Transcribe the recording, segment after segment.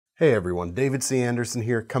Hey everyone, David C. Anderson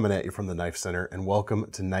here, coming at you from the Knife Center, and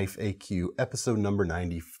welcome to Knife AQ, episode number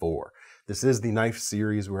 94. This is the knife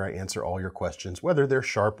series where I answer all your questions, whether they're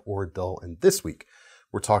sharp or dull, and this week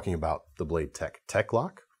we're talking about the Blade Tech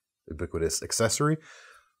Tek-Lok, ubiquitous accessory.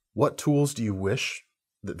 What tools do you wish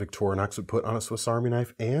that Victorinox would put on a Swiss Army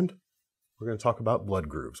knife? And we're going to talk about blood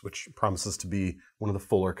grooves, which promises to be one of the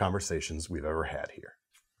fuller conversations we've ever had here.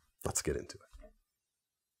 Let's get into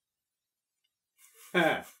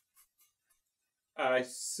it. I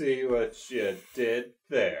see what you did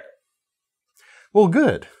there. Well,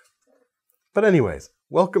 good. But anyways,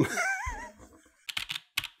 welcome.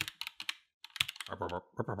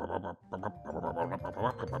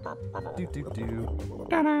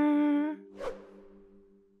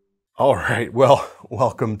 All right, well,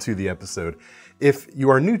 welcome to the episode. If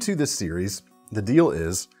you are new to this series, the deal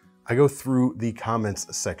is I go through the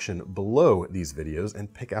comments section below these videos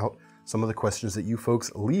and pick out some of the questions that you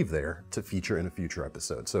folks leave there to feature in a future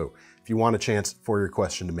episode. So if you want a chance for your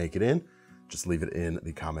question to make it in, just leave it in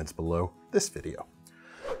the comments below this video.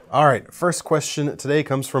 All right, first question today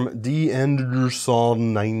comes from D.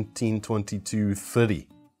 Anderson 192230. Is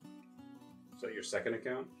that your second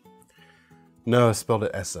account? No, I spelled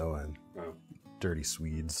it S-O-N. Oh. Dirty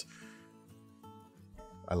Swedes.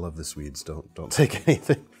 I love the Swedes. Don't take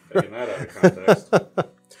anything. Taking that out of context.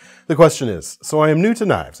 The question is, so I am new to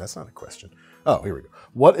knives. That's not a question. Oh, here we go.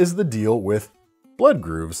 What is the deal with blood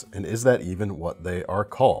grooves, and is that even what they are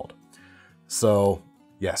called? So,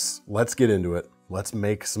 yes, let's get into it. Let's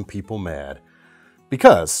make some people mad.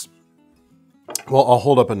 Because, well, I'll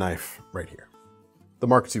hold up a knife right here. The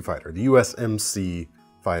Mark II fighter, the USMC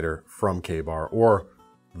fighter from Ka-Bar, or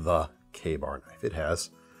the Ka-Bar knife. It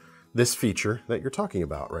has this feature that you're talking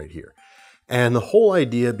about right here. And the whole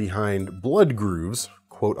idea behind blood grooves,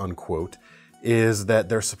 quote unquote, is that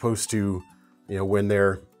they're supposed to, when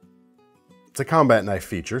it's a combat knife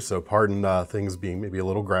feature, so pardon things being maybe a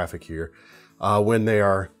little graphic here. When they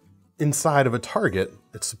are inside of a target,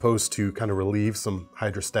 it's supposed to kind of relieve some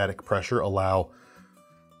hydrostatic pressure, allow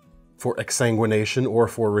for exsanguination or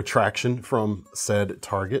for retraction from said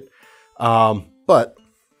target. But,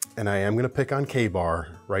 and I am going to pick on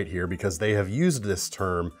Ka-Bar right here because they have used this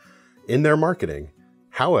term in their marketing.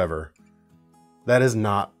 However, that is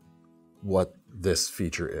not what this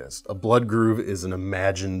feature is. A blood groove is an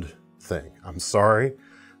imagined thing. I'm sorry.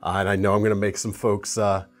 And I know I'm going to make some folks,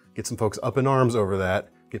 get some folks up in arms over that,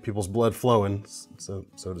 get people's blood flowing, so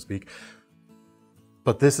to speak.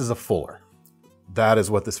 But this is a fuller. That is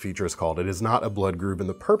what this feature is called. It is not a blood groove, and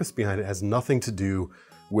the purpose behind it has nothing to do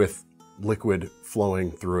with liquid flowing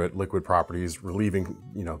through it, liquid properties, relieving,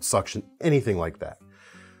 suction, anything like that.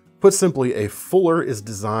 Put simply, a fuller is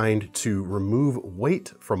designed to remove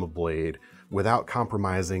weight from a blade without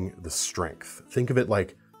compromising the strength. Think of it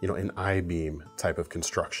like, an I-beam type of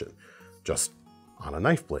construction, just on a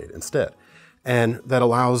knife blade instead. And that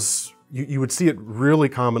allows, you would see it really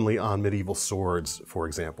commonly on medieval swords, for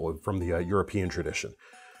example, from the European tradition.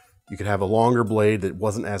 You could have a longer blade that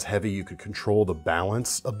wasn't as heavy. You could control the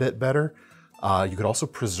balance a bit better. You could also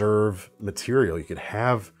preserve material. You could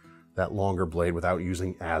have that longer blade without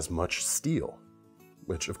using as much steel,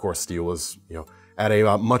 which of course steel is, at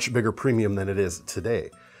a much bigger premium than it is today.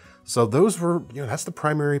 So those were, that's the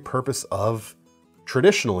primary purpose of,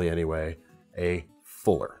 traditionally anyway, a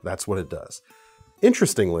fuller. That's what it does.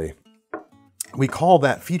 Interestingly, we call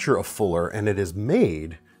that feature a fuller, and it is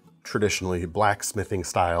made traditionally blacksmithing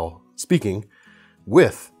style speaking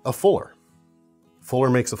with a fuller. Fuller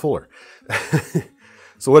makes a fuller.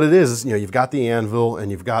 So what it is, you've got the anvil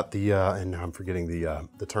and you've got the, and I'm forgetting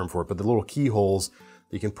the term for it, but the little keyholes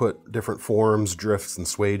you can put different forms, drifts, and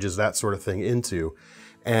swages, that sort of thing into.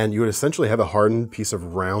 And you would essentially have a hardened piece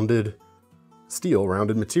of rounded steel,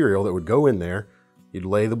 rounded material that would go in there. You'd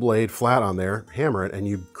lay the blade flat on there, hammer it, and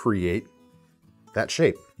you'd create that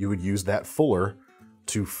shape. You would use that fuller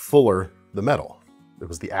to fuller the metal. It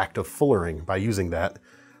was the act of fullering by using that,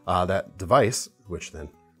 that device, which then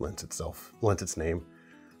lent its name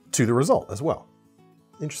to the result as well.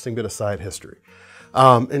 Interesting bit of side history.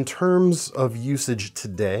 In terms of usage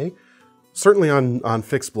today, certainly on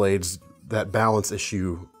fixed blades, that balance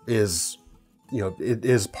issue is, it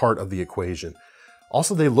is part of the equation.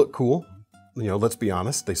 Also, they look cool. Let's be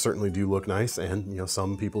honest, they certainly do look nice, and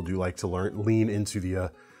some people do like to lean into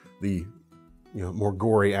the more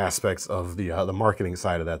gory aspects of the marketing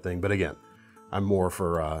side of that thing. But again, I'm more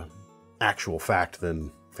for actual fact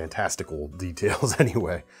than fantastical details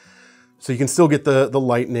anyway. So you can still get the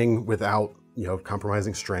lightning without,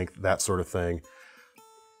 compromising strength, that sort of thing.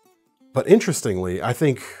 But interestingly, I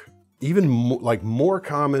think even more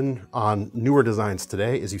common on newer designs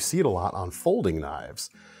today is you see it a lot on folding knives,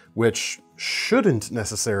 which shouldn't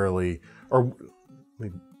necessarily, or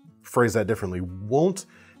let me phrase that differently, won't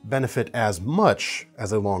benefit as much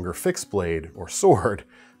as a longer fixed blade or sword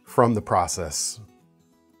from the process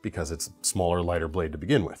because it's a smaller, lighter blade to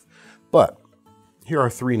begin with. But here are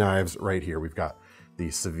 3 knives right here. We've got the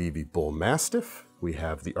Civivi Bull Mastiff, we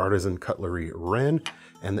have the Artisan Cutlery Wren,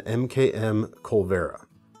 and the MKM Colvera.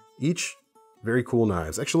 Each very cool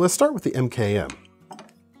knives. Actually, let's start with the MKM,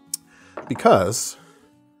 because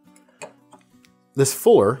this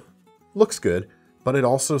fuller looks good, but it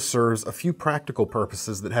also serves a few practical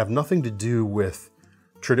purposes that have nothing to do with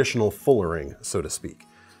traditional fullering, so to speak.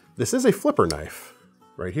 This is a flipper knife.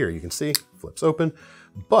 Right here, you can see, flips open,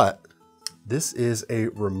 but this is a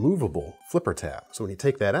removable flipper tab. So when you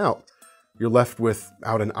take that out, you're left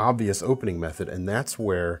without an obvious opening method, and that's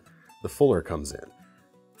where the fuller comes in.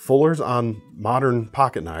 Fullers on modern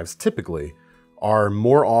pocket knives typically are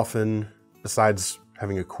more often, besides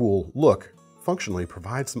having a cool look, functionally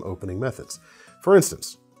provide some opening methods. For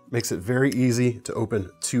instance, makes it very easy to open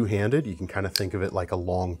two-handed. You can kind of think of it like a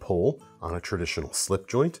long pole on a traditional slip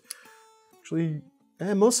joint. Actually,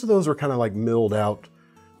 most of those are kind of like milled out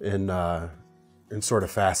and sort of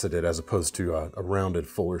faceted as opposed to a rounded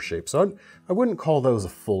fuller shape. So I wouldn't call those a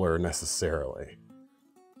fuller necessarily.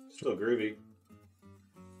 Still groovy.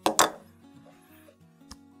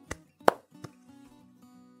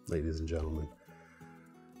 Ladies and gentlemen.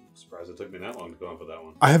 Surprised it took me that long to come up with that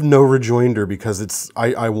one. I have no rejoinder because it's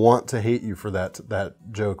I want to hate you for that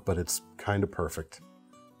joke, but it's kind of perfect.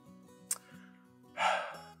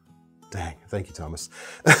 Dang, thank you, Thomas.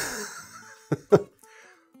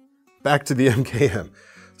 Back to the MKM.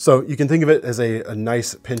 So you can think of it as a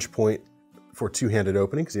nice pinch point for two-handed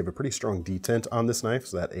opening because you have a pretty strong detent on this knife,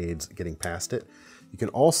 so that aids getting past it. You can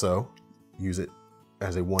also use it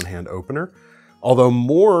as a one-hand opener, although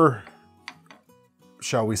more,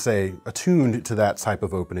 shall we say, attuned to that type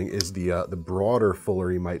of opening is the broader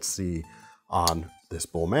fuller you might see on this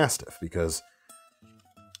Bull Mastiff, because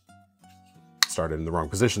started in the wrong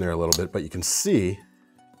position there a little bit, but you can see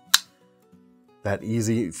that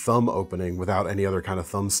easy thumb opening without any other kind of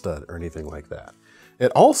thumb stud or anything like that.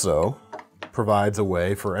 It also provides a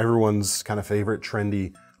way for everyone's kind of favorite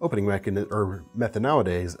trendy opening method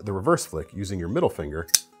nowadays, the reverse flick. Using your middle finger,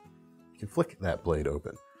 you can flick that blade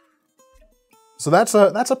open. So that's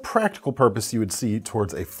a practical purpose you would see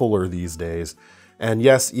towards a fuller these days. And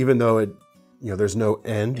yes, even though there's no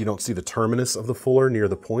end, you don't see the terminus of the fuller near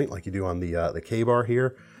the point like you do on the K-bar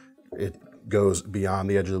here. It goes beyond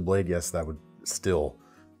the edge of the blade. Yes, that would still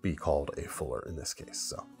be called a fuller in this case.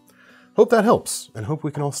 So hope that helps, and hope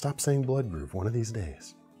we can all stop saying blood groove one of these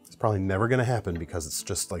days. It's probably never going to happen because it's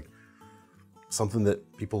just like something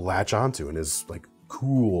that people latch onto and is like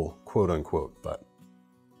cool, quote unquote, but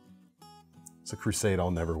it's a crusade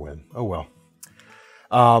I'll never win. Oh well.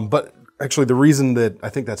 But actually the reason that I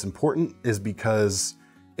think that's important is because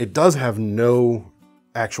it does have no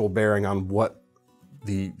actual bearing on what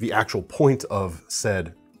the actual point of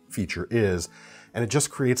said feature is, and it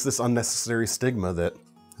just creates this unnecessary stigma that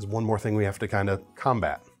is one more thing we have to kind of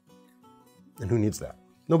combat. And who needs that?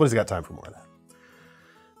 Nobody's got time for more of that.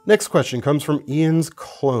 Next question comes from Ian's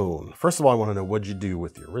Clone. First of all, I want to know, what'd you do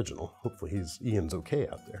with the original? Hopefully Ian's okay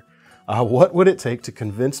out there. What would it take to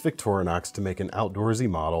convince Victorinox to make an outdoorsy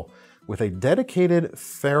model with a dedicated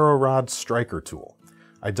ferro rod striker tool?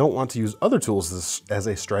 I don't want to use other tools as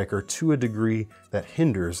a striker to a degree that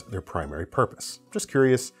hinders their primary purpose. Just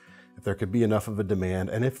curious if there could be enough of a demand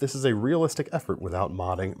and if this is a realistic effort without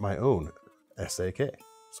modding my own SAK,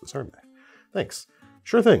 Swiss Army knife. Thanks.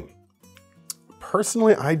 Sure thing.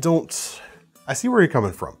 Personally, I see where you're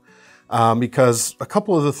coming from, because a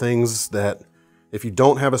couple of the things that if you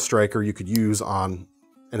don't have a striker you could use on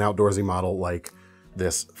an outdoorsy model like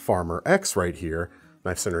this Farmer X right here,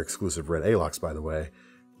 KnifeCenter exclusive red A-locks by the way,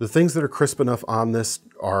 the things that are crisp enough on this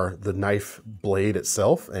are the knife blade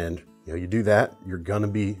itself, and you do that, you're gonna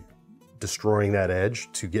be destroying that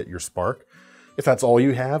edge to get your spark. If that's all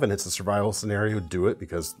you have and it's a survival scenario, do it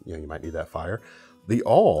because you might need that fire. The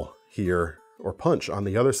awl here, or punch on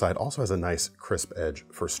the other side, also has a nice crisp edge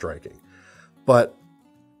for striking. But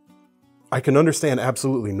I can understand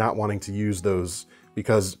absolutely not wanting to use those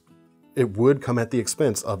because it would come at the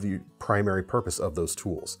expense of the primary purpose of those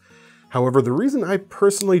tools. However, the reason I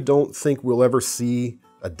personally don't think we'll ever see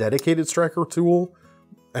a dedicated striker tool,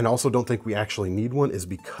 and also don't think we actually need one, is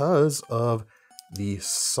because of the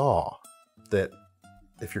saw. That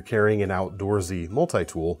if you're carrying an outdoorsy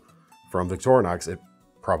multi-tool from Victorinox, it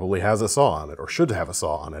probably has a saw on it, or should have a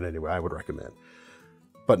saw on it anyway, I would recommend.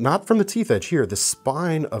 but not from the teeth edge here. The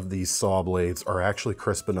spine of these saw blades are actually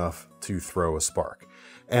crisp enough to throw a spark.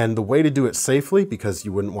 And the way to do it safely, because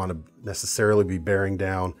you wouldn't want to necessarily be bearing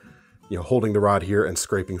down, holding the rod here and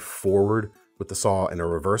scraping forward with the saw in a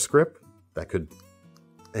reverse grip, that could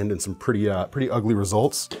end in some pretty ugly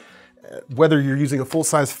results. Whether you're using a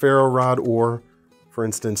full-size Ferro rod or, for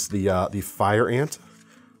instance, the fire ant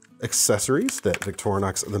accessories that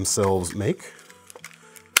Victorinox themselves make.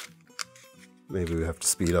 Maybe we have to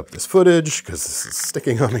speed up this footage because this is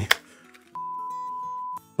sticking on me.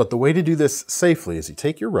 But the way to do this safely is you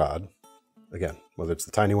take your rod, again, whether it's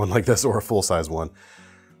the tiny one like this or a full-size one,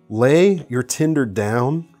 lay your tinder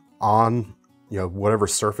down on whatever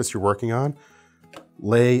surface you're working on,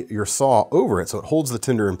 lay your saw over it so it holds the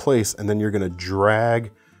tinder in place, and then you're going to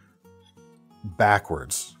drag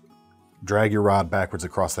your rod backwards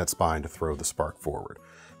across that spine to throw the spark forward.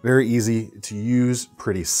 Very easy to use,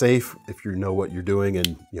 pretty safe if you know what you're doing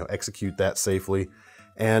and execute that safely.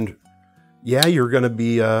 And yeah, you're going to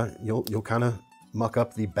be you'll kind of muck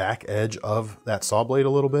up the back edge of that saw blade a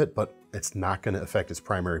little bit, but it's not going to affect its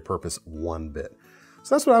primary purpose one bit.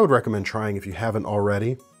 So that's what I would recommend trying if you haven't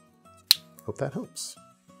already. Hope that helps.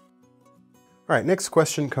 All right, next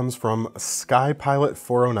question comes from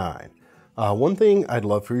SkyPilot409. One thing I'd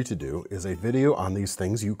love for you to do is a video on these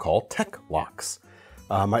things you call Tek-Loks.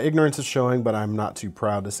 My ignorance is showing, but I'm not too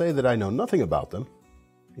proud to say that I know nothing about them.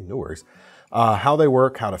 No worries. How they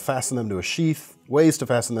work, how to fasten them to a sheath, ways to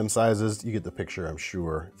fasten them, sizes. You get the picture, I'm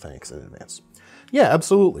sure. Thanks in advance. Yeah,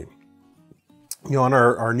 absolutely. On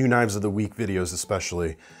our new Knives of the Week videos,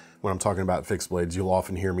 especially when I'm talking about fixed blades, you'll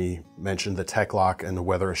often hear me mention the Tek-Lok and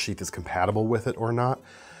whether a sheath is compatible with it or not.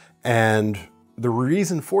 And the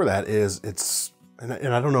reason for that is and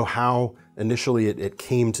I don't know how initially it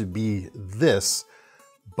came to be this,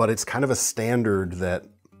 but it's kind of a standard that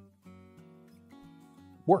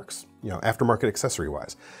works, aftermarket accessory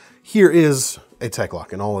wise. Here is a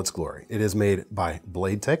Tek-Lok in all its glory. It is made by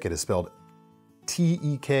Blade Tech. It is spelled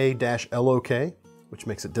Tek-Lok, which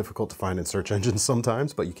makes it difficult to find in search engines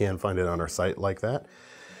sometimes, but you can find it on our site like that.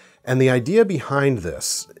 And the idea behind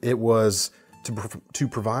this, it was to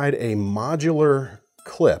provide a modular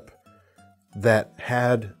clip that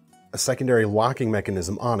had a secondary locking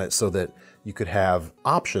mechanism on it so that you could have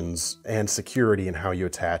options and security in how you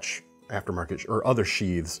attach aftermarket or other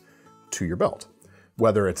sheaths to your belt.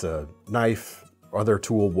 Whether it's a knife, other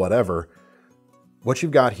tool, whatever, what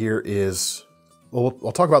you've got here is, well,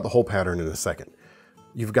 I'll talk about the whole pattern in a second.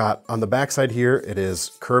 You've got on the backside here, it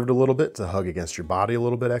is curved a little bit to hug against your body a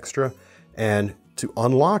little bit extra. And to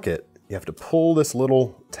unlock it, you have to pull this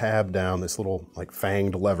little tab down, this little like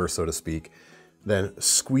fanged lever, so to speak, then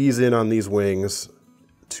squeeze in on these wings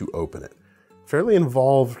to open it. Fairly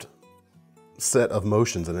involved set of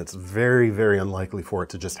motions, and it's very, very unlikely for it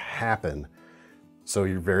to just happen. So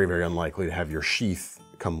you're very, very unlikely to have your sheath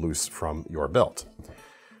come loose from your belt.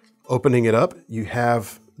 Opening it up, you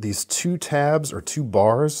have these two tabs or two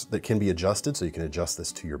bars that can be adjusted, so you can adjust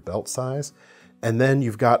this to your belt size. And then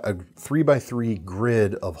you've got a 3x3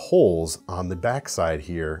 grid of holes on the back side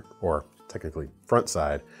here, or technically front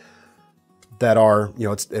side, that are,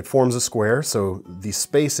 it forms a square, so the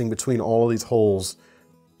spacing between all of these holes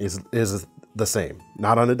is the same.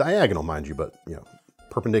 Not on a diagonal, mind you, but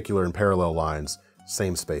perpendicular and parallel lines,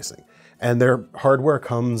 same spacing. And their hardware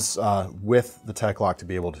comes with the Tek-Lok to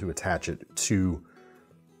be able to attach it to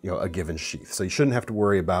a given sheath. So you shouldn't have to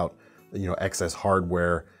worry about excess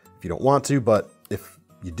hardware if you don't want to, but if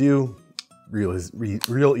you do,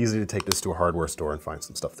 real easy to take this to a hardware store and find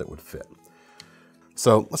some stuff that would fit.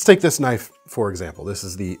 So let's take this knife, for example. This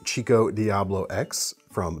is the Chico Diablo X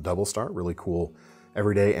from Double Star. Really cool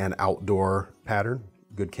everyday and outdoor pattern.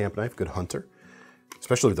 Good camp knife, good hunter,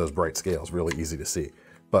 especially with those bright scales, really easy to see.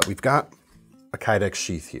 But we've got a Kydex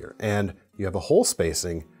sheath here, and you have a hole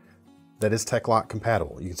spacing that is Tek-Lok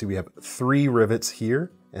compatible. You can see we have 3 rivets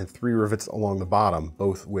here and 3 rivets along the bottom,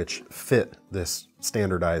 both which fit this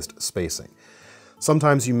standardized spacing.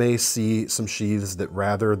 Sometimes you may see some sheaths that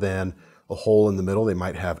rather than a hole in the middle, they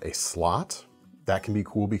might have a slot. That can be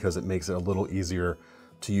cool because it makes it a little easier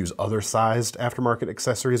to use other sized aftermarket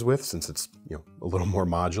accessories with, since it's a little more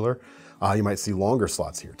modular. You might see longer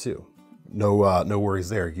slots here too. No worries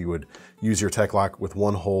there. You would use your Tek-Lok with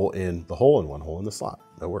one hole in the hole and one hole in the slot.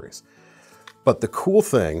 No worries. But the cool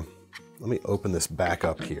thing, let me open this back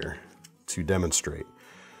up here to demonstrate.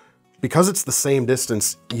 Because it's the same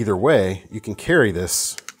distance either way, you can carry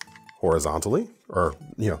this horizontally or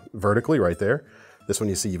vertically right there. This one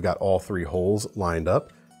you see you've got all 3 holes lined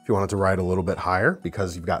up. If you wanted to ride a little bit higher,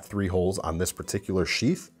 because you've got 3 holes on this particular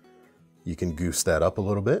sheath, you can goose that up a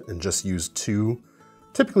little bit and just use 2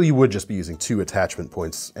 Typically you would just be using 2 attachment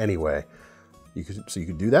points anyway. So you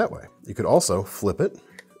could do that way. You could also flip it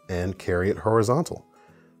and carry it horizontal,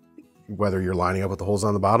 whether you're lining up with the holes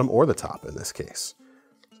on the bottom or the top in this case.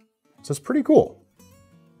 So it's pretty cool.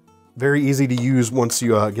 Very easy to use once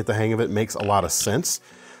you get the hang of it. Makes a lot of sense.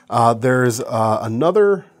 There's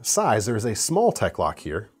another size. There's a small Tek-Lok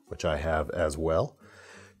here, which I have as well.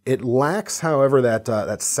 It lacks, however,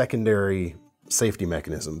 that secondary safety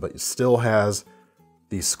mechanism, but it still has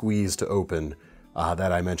the squeeze to open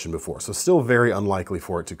that I mentioned before. So still very unlikely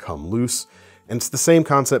for it to come loose. And it's the same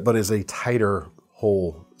concept, but is a tighter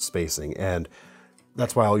hole spacing. And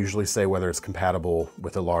that's why I'll usually say whether it's compatible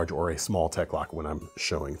with a large or a small Tek-Lok when I'm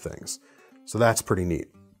showing things. So that's pretty neat.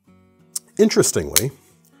 Interestingly,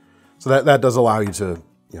 so that does allow you to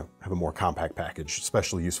have a more compact package,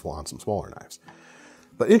 especially useful on some smaller knives.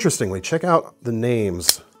 But interestingly, check out the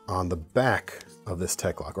names on the back of this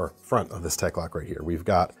Tek-Lok, or front of this Tek-Lok right here. We've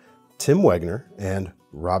got Tim Wegner and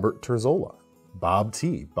Robert Terzola. Bob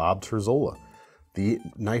Terzola, the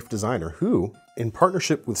knife designer who, in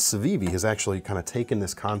partnership with Civivi, has actually kind of taken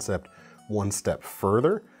this concept one step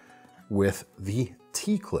further with the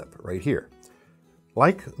T-clip right here.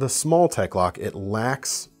 Like the small Tek-Lok, it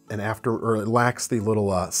lacks it lacks the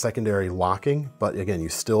little secondary locking, but again, you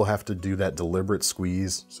still have to do that deliberate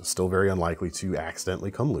squeeze, so still very unlikely to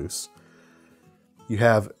accidentally come loose. You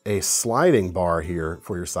have a sliding bar here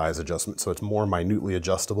for your size adjustment, so it's more minutely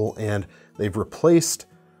adjustable, and they've replaced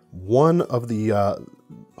one of the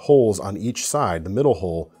holes on each side, the middle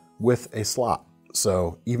hole, with a slot.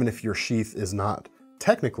 So even if your sheath is not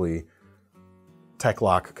technically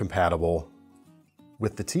Tek-Lok compatible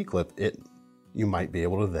with the T-clip, you might be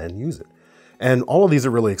able to then use it. And all of these are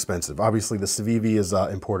really expensive. Obviously the Civivi is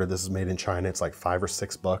imported. This is made in China. It's like $5 or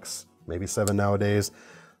 $6, maybe $7 nowadays.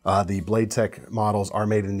 The Blade Tech models are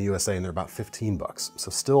made in the USA and they're about $15. So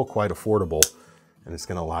still quite affordable. And it's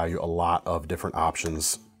gonna allow you a lot of different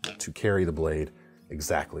options to carry the blade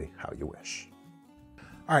exactly how you wish.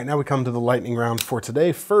 All right, now we come to the lightning round for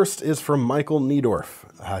today. First is from Michael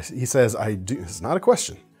Niedorf. He says, it's not a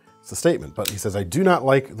question, it's a statement, but he says, I do not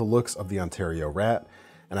like the looks of the Ontario Rat,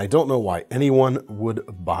 and I don't know why anyone would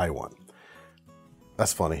buy one.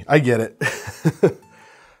 That's funny, I get it.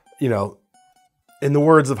 In the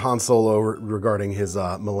words of Han Solo regarding his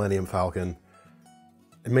Millennium Falcon,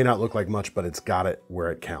 it may not look like much, but it's got it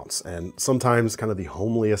where it counts. And sometimes kind of the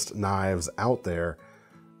homeliest knives out there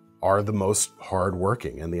are the most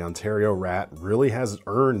hardworking, and the Ontario Rat really has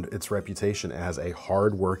earned its reputation as a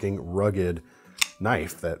hardworking, rugged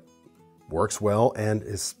knife that works well and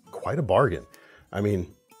is quite a bargain. I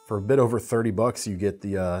mean, for a bit over $30, you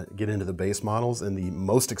get into the base models, and the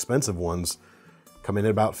most expensive ones come in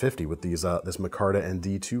at about $50 with these this Micarta and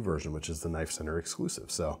D2 version, which is the KnifeCenter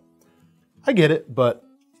exclusive. So I get it, but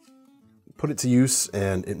put it to use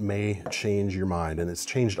and it may change your mind. And it's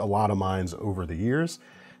changed a lot of minds over the years,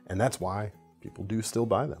 and that's why people do still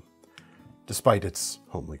buy them, despite its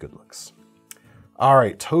homely good looks. All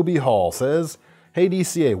right, Toby Hall says, hey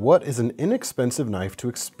DCA, what is an inexpensive knife to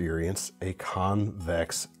experience a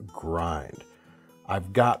convex grind?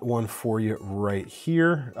 I've got one for you right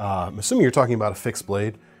here. I'm assuming you're talking about a fixed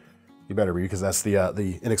blade. You better be, because that's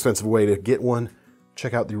the inexpensive way to get one.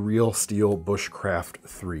 Check out the Real Steel Bushcraft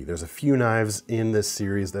 3. There's a few knives in this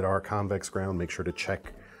series that are convex ground. Make sure to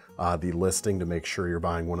check the listing to make sure you're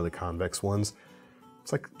buying one of the convex ones.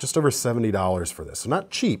 It's like just over $70 for this. So not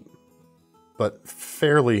cheap, but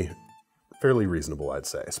fairly reasonable, I'd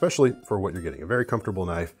say, especially for what you're getting. A very comfortable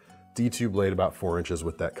knife, D2 blade about 4 inches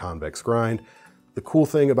with that convex grind. The cool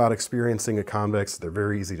thing about experiencing a convex, they're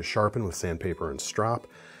very easy to sharpen with sandpaper and strop.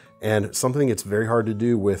 And something it's very hard to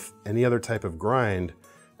do with any other type of grind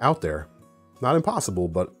out there, not impossible,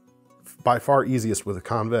 but by far easiest with a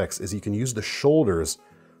convex, is you can use the shoulders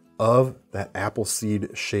of that apple seed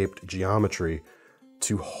shaped geometry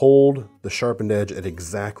to hold the sharpened edge at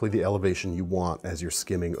exactly the elevation you want as you're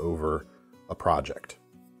skimming over a project.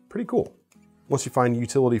 Pretty cool. Once you find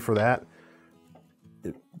utility for that,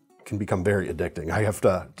 it can become very addicting. I have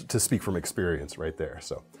to speak from experience right there.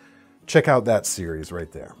 So check out that series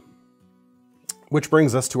right there. Which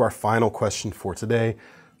brings us to our final question for today,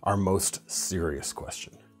 our most serious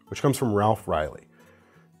question, which comes from Ralph Riley.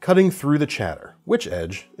 Cutting through the chatter, which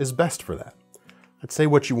edge is best for that? I'd say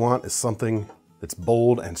what you want is something that's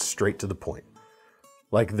bold and straight to the point,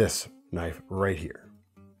 like this knife right here.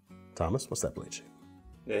 Thomas, what's that blade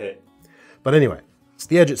shape? But anyway, it's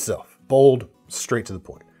the edge itself, bold, straight to the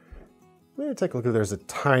point. Take a look. There's a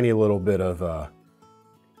tiny little bit of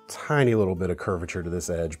curvature to this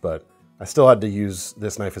edge, but I still had to use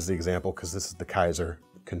this knife as the example because this is the Kaiser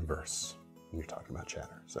Converse. when you're talking about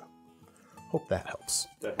chatter. So, hope that helps.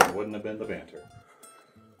 Definitely wouldn't have been the banter.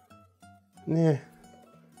 Yeah.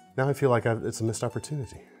 Now I feel like it's a missed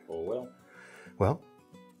opportunity. Oh, well. Well,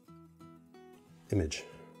 image.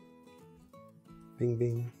 Bing,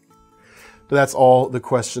 bing. But that's all the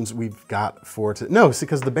questions we've got for today. No, see,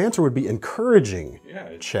 because the banter would be encouraging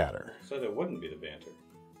chatter. Said it wouldn't be the banter.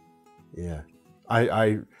 Yeah.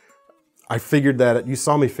 I figured that, you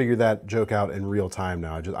saw me figure that joke out in real time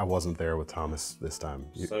now. I wasn't there with Thomas this time.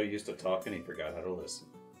 So used to talking, he forgot how to listen.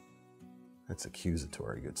 That's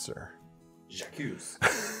accusatory, good sir. J'accuse.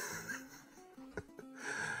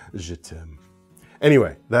 Je t'aime.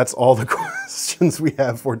 Anyway, that's all the questions we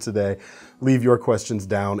have for today. Leave your questions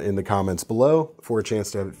down in the comments below for a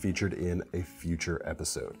chance to have it featured in a future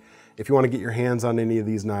episode. If you want to get your hands on any of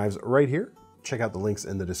these knives right here, check out the links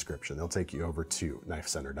in the description. They'll take you over to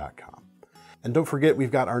KnifeCenter.com. And don't forget,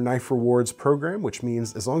 we've got our Knife Rewards program, which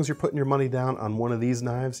means as long as you're putting your money down on one of these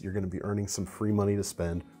knives, you're going to be earning some free money to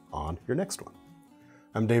spend on your next one.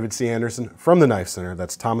 I'm David C. Anderson from the Knife Center.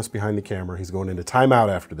 That's Thomas behind the camera. He's going into timeout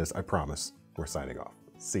after this, I promise. We're signing off.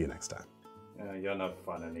 See you next time. You're not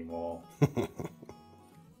fun anymore.